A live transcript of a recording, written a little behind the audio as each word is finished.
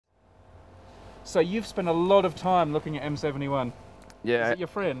So you've spent a lot of time looking at M71. Yeah. Is it your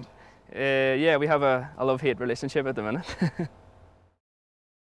friend? Yeah, we have a love-hate relationship at the minute.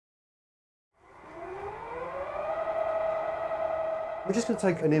 We're just going to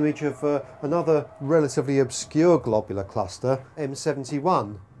take an image of another relatively obscure globular cluster,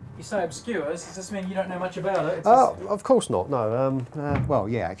 M71. You say obscure, does this mean you don't know much about it? Of course not, no. Well,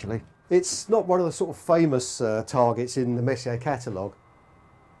 yeah, actually. It's not one of the sort of famous targets in the Messier catalogue.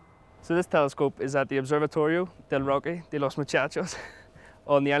 So this telescope is at the Observatorio del Roque de los Muchachos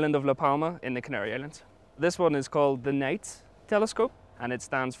on the island of La Palma in the Canary Islands. This one is called the NIGHT telescope, and it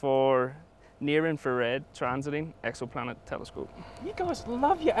stands for Near Infrared Transiting Exoplanet Telescope. You guys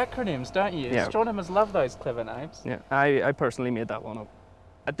love your acronyms, don't you? Yeah. Astronomers love those clever names. Yeah, I personally made that one up.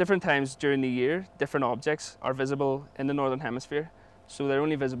 At different times during the year, different objects are visible in the Northern Hemisphere, so they're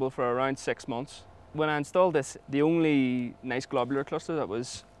only visible for around 6 months. When I installed this, the only nice globular cluster that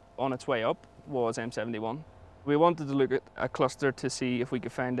was on its way up was M71. We wanted to look at a cluster to see if we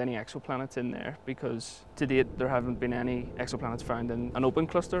could find any exoplanets in there, because to date there haven't been any exoplanets found in an open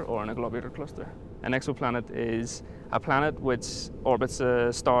cluster or in a globular cluster. An exoplanet is a planet which orbits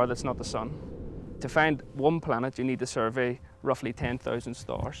a star that's not the Sun. To find one planet you need to survey roughly 10,000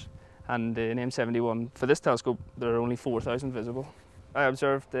 stars, and in M71 for this telescope there are only 4,000 visible. I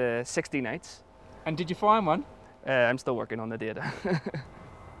observed 60 nights. And did you find one? I'm still working on the data.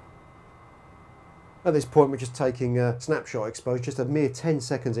 At this point we're just taking a snapshot exposure, just a mere 10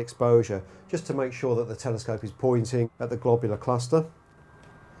 seconds exposure, just to make sure that the telescope is pointing at the globular cluster.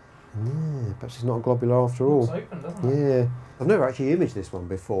 Yeah, perhaps it's not a globular after all. It's open, doesn't it? Yeah. I've never actually imaged this one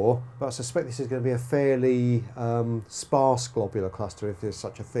before, but I suspect this is going to be a fairly sparse globular cluster, if there's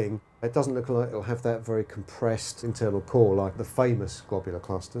such a thing. It doesn't look like it'll have that very compressed internal core like the famous globular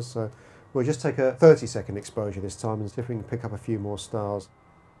clusters, so we'll just take a 30-second exposure this time and see if we can pick up a few more stars.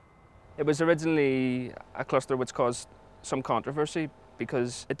 It was originally a cluster which caused some controversy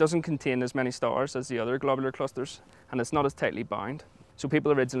because it doesn't contain as many stars as the other globular clusters, and it's not as tightly bound. So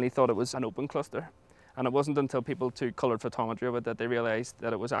people originally thought it was an open cluster, and it wasn't until people took coloured photometry of it that they realised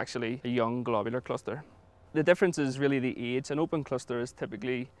that it was actually a young globular cluster. The difference is really the age. An open cluster is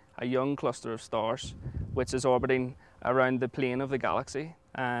typically a young cluster of stars which is orbiting around the plane of the galaxy,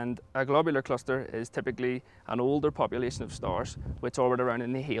 and a globular cluster is typically an older population of stars which orbit around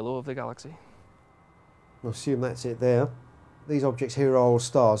in the halo of the galaxy. I assume that's it there. These objects here are old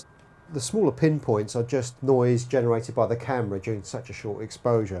stars. The smaller pinpoints are just noise generated by the camera during such a short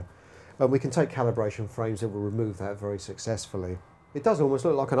exposure, and we can take calibration frames that will remove that very successfully. It does almost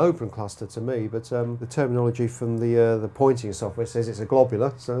look like an open cluster to me, but the terminology from the pointing software says it's a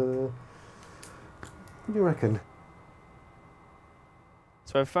globular, so what do you reckon?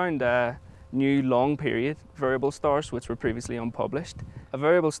 So I've found new long period variable stars which were previously unpublished. A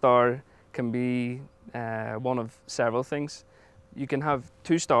variable star can be one of several things. You can have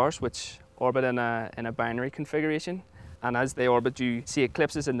two stars which orbit in a binary configuration, and as they orbit you see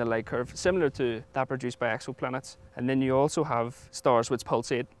eclipses in the light curve similar to that produced by exoplanets. And then you also have stars which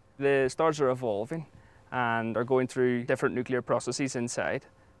pulsate. The stars are evolving and are going through different nuclear processes inside,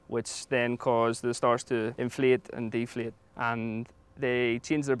 which then cause the stars to inflate and deflate, and they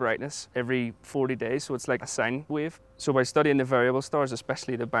change their brightness every 40 days, so it's like a sine wave. So by studying the variable stars,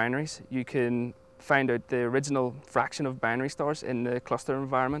 especially the binaries, you can find out the original fraction of binary stars in the cluster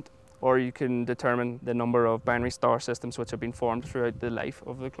environment, or you can determine the number of binary star systems which have been formed throughout the life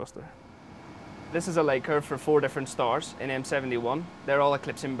of the cluster. This is a light curve for 4 different stars in M71. They're all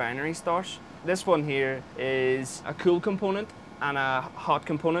eclipsing binary stars. This one here is a cool component and a hot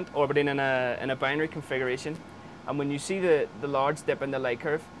component orbiting in a binary configuration. And when you see the large dip in the light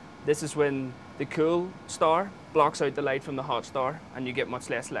curve, this is when the cool star blocks out the light from the hot star and you get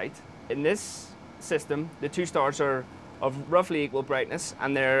much less light. In this system, the two stars are of roughly equal brightness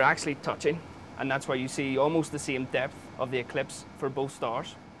and they're actually touching, and that's why you see almost the same depth of the eclipse for both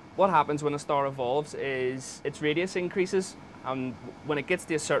stars. What happens when a star evolves is its radius increases, and when it gets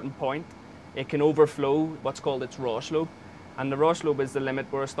to a certain point, it can overflow what's called its Roche lobe. And the Roche lobe is the limit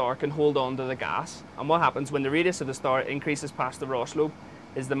where a star can hold on to the gas. And what happens when the radius of the star increases past the Roche lobe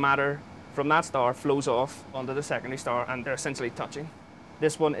is the matter from that star flows off onto the secondary star, and they're essentially touching.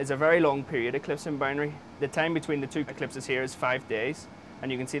 This one is a very long period eclipse in binary. The time between the two eclipses here is 5 days,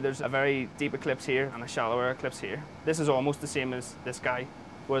 and you can see there's a very deep eclipse here and a shallower eclipse here. This is almost the same as this guy,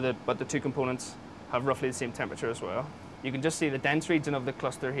 but the two components have roughly the same temperature as well. You can just see the dense region of the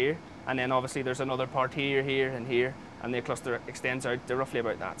cluster here, and then obviously there's another part here, here, and here, and the cluster extends out to roughly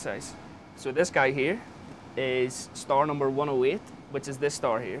about that size. So this guy here is star number 108, which is this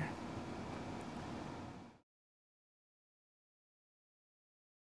star here.